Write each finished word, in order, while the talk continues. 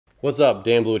What's up?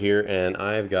 Dan Blewett here, and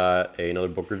I've got another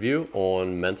book review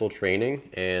on mental training,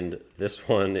 and this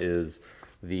one is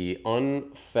The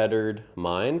Unfettered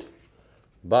Mind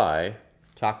by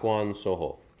Taekwondo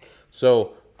Soho.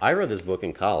 So I read this book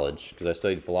in college because I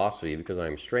studied philosophy because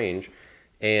I'm strange,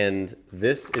 and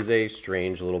this is a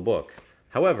strange little book.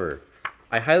 However,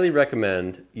 I highly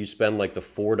recommend you spend like the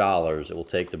 $4 it will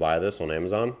take to buy this on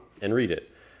Amazon and read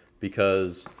it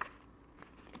because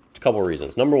a couple of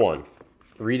reasons. Number one,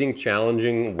 reading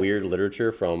challenging, weird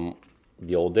literature from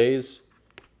the old days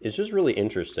is just really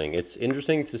interesting. It's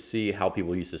interesting to see how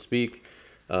people used to speak.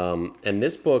 And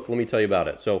this book, let me tell you about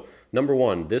it. So, number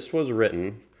one, this was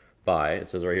written by, it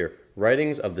says right here,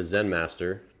 Writings of the Zen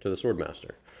Master to the Sword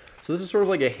Master. So, this is sort of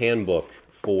like a handbook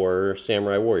for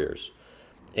samurai warriors.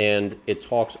 And it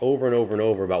talks over and over and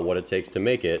over about what it takes to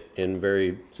make it in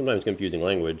very, sometimes confusing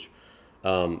language.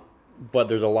 But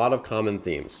there's a lot of common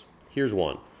themes. Here's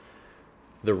one: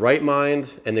 the right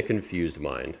mind and the confused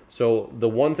mind. So the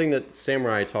one thing that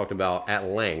Samurai talked about at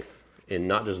length in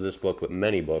not just this book but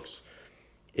many books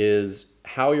is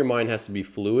how your mind has to be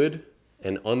fluid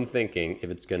and unthinking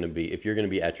if you're going to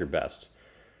be at your best.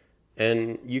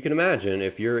 And you can imagine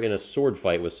if you're in a sword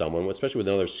fight with someone, especially with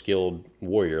another skilled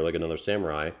warrior like another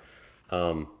samurai,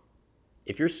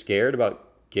 if you're scared about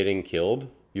getting killed,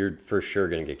 you're for sure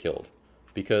going to get killed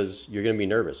because you're going to be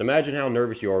nervous. Imagine how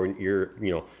nervous you are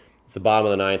when it's the bottom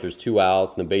of the ninth, there's 2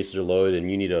 outs, and the bases are loaded,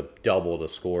 and you need a double to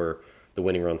score the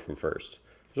winning run from first.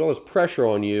 There's all this pressure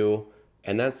on you,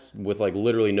 and that's with like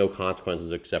literally no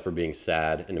consequences except for being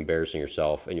sad and embarrassing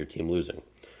yourself and your team losing.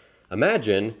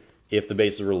 Imagine if the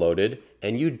bases were loaded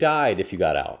and you died if you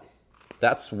got out.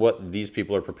 That's what these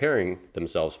people are preparing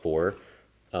themselves for,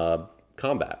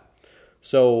 combat.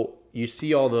 So you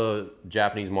see all the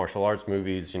Japanese martial arts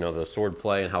movies, the sword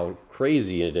play and how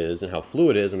crazy it is and how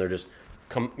fluid it is, and they're just,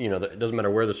 it doesn't matter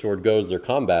where the sword goes, they're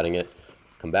combating it.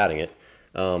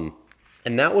 And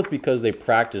that was because they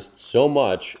practiced so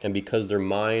much and because their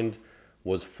mind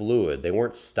was fluid. They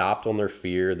weren't stopped on their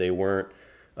fear. They weren't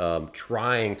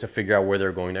trying to figure out where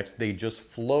they're going next. They just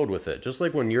flowed with it. Just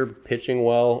like when you're pitching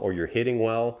well or you're hitting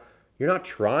well, you're not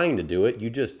trying to do it. You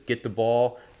just get the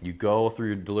ball, you go through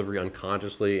your delivery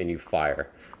unconsciously, and you fire.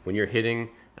 When you're hitting,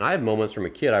 and I have moments from a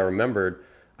kid, I remembered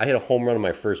I hit a home run on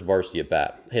my first varsity at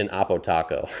bat. I hit an Oppo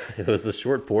Taco. It was a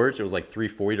short porch. It was like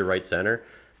 340 to right center.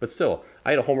 But still,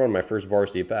 I hit a home run on my first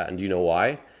varsity at bat. And do you know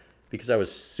why? Because I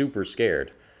was super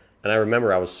scared. And I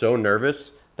remember I was so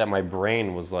nervous that my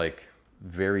brain was like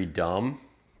very dumb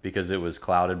because it was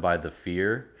clouded by the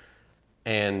fear.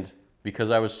 And because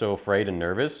I was so afraid and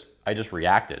nervous, I just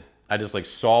reacted. I just like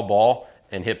saw ball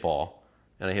and hit ball,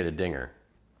 and I hit a dinger.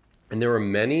 And there were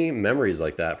many memories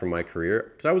like that from my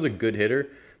career because I was a good hitter,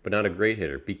 but not a great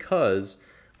hitter because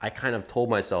I kind of told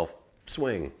myself,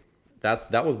 swing.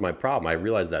 That was my problem. I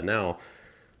realize that now.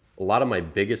 A lot of my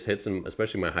biggest hits,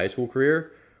 especially my high school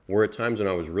career, were at times when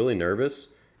I was really nervous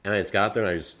and I just got out there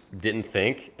and I just didn't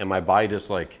think, and my body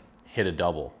just like hit a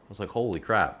double. I was like, holy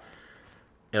crap.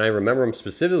 And I remember them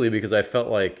specifically because I felt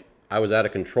like I was out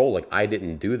of control. Like I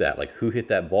didn't do that. Like who hit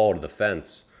that ball to the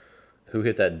fence? Who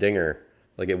hit that dinger?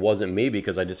 Like it wasn't me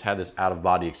because I just had this out of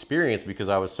body experience because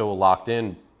I was so locked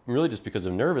in, really just because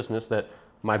of nervousness, that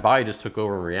my body just took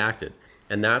over and reacted.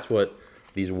 And that's what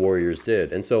these warriors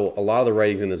did. And so a lot of the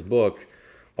writings in this book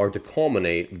are to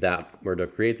culminate that, or to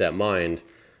create that mind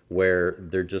where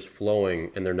they're just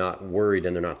flowing and they're not worried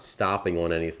and they're not stopping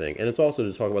on anything. And it's also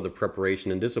to talk about the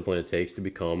preparation and discipline it takes to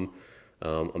become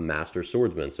a master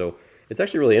swordsman. So it's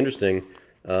actually really interesting.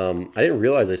 I didn't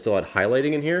realize I still had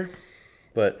highlighting in here,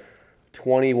 but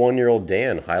 21-year-old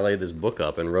Dan highlighted this book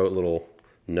up and wrote little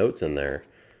notes in there.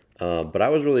 But I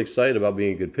was really excited about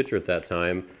being a good pitcher at that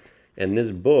time. And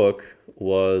this book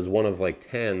was one of like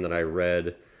 10 that I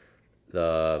read,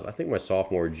 I think my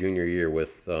sophomore or junior year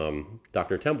with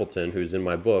Dr. Templeton, who's in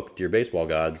my book, Dear Baseball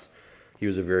Gods. He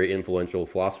was a very influential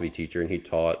philosophy teacher, and he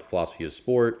taught philosophy of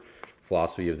sport,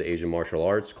 philosophy of the Asian martial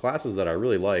arts, classes that I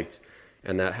really liked,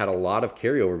 and that had a lot of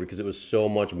carryover because it was so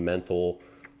much mental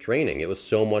training. It was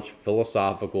so much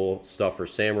philosophical stuff for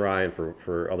samurai and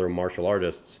for other martial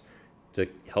artists to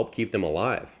help keep them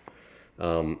alive.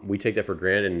 We take that for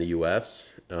granted in the U.S.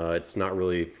 It's not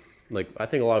really, like, I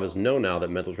think a lot of us know now that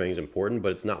mental training is important,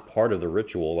 but it's not part of the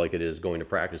ritual like it is going to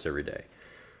practice every day.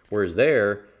 Whereas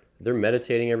they're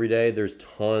meditating every day. It's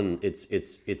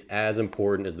as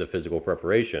important as the physical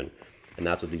preparation, and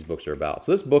that's what these books are about.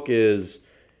 So this book is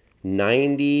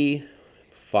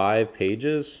 95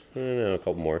 pages. I don't know, a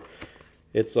couple more.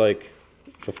 It's like,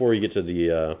 before you get to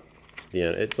the end,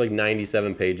 it's like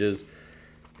 97 pages.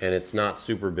 and it's not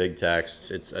super big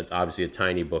text. It's obviously a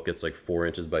tiny book. It's like 4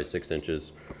 inches by 6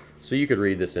 inches. So you could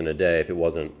read this in a day if it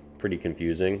wasn't pretty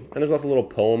confusing. And there's lots of little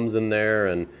poems in there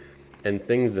and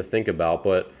things to think about.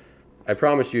 But I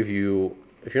promise you,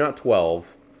 if you're not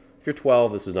 12, if you're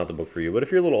 12, this is not the book for you. But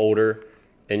if you're a little older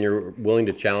and you're willing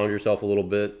to challenge yourself a little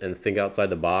bit and think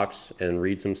outside the box and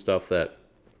read some stuff that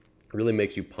really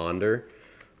makes you ponder,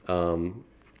 then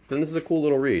this is a cool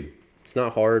little read. It's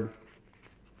not hard.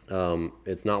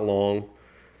 It's not long,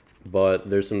 but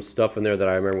there's some stuff in there that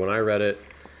I remember when I read it,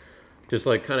 just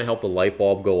like kind of helped the light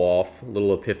bulb go off,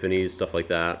 little epiphanies, stuff like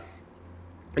that,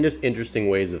 and just interesting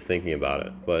ways of thinking about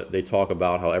it. But they talk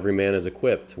about how every man is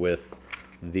equipped with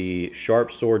the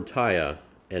sharp sword Taya,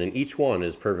 and in each one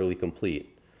is perfectly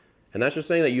complete. And that's just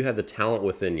saying that you have the talent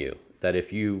within you, that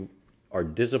if you are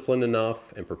disciplined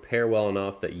enough and prepare well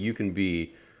enough, that you can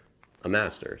be a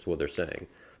master, is what they're saying.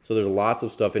 So there's lots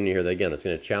of stuff in here that, again, that's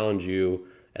going to challenge you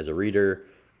as a reader,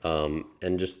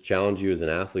 and just challenge you as an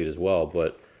athlete as well.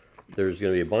 But there's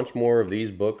going to be a bunch more of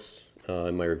these books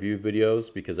in my review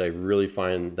videos, because I really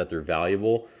find that they're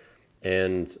valuable.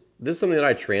 And this is something that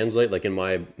I translate, like in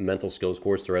my mental skills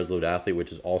course, The Resolute Athlete,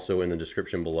 which is also in the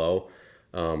description below.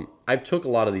 I took a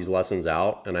lot of these lessons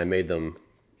out and I made them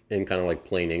in kind of like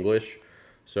plain English.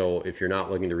 So if you're not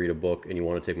looking to read a book and you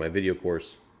want to take my video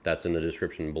course, that's in the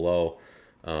description below.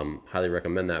 Highly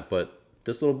recommend that. But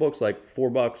this little book's like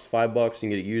 $4, $5. You can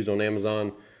get it used on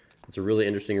Amazon. It's a really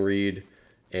interesting read,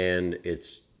 and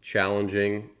it's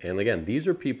challenging. And again, these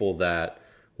are people that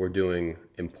were doing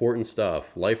important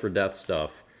stuff, life or death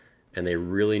stuff, and they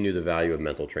really knew the value of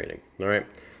mental training. All right,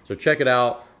 so check it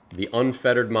out. The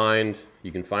Unfettered Mind.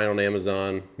 You can find it on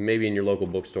Amazon, maybe in your local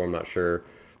bookstore, I'm not sure,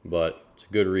 but it's a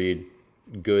good read,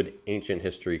 good ancient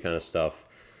history kind of stuff.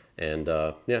 And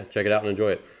yeah, check it out and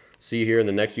enjoy it. See you here in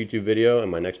the next YouTube video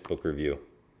and my next book review.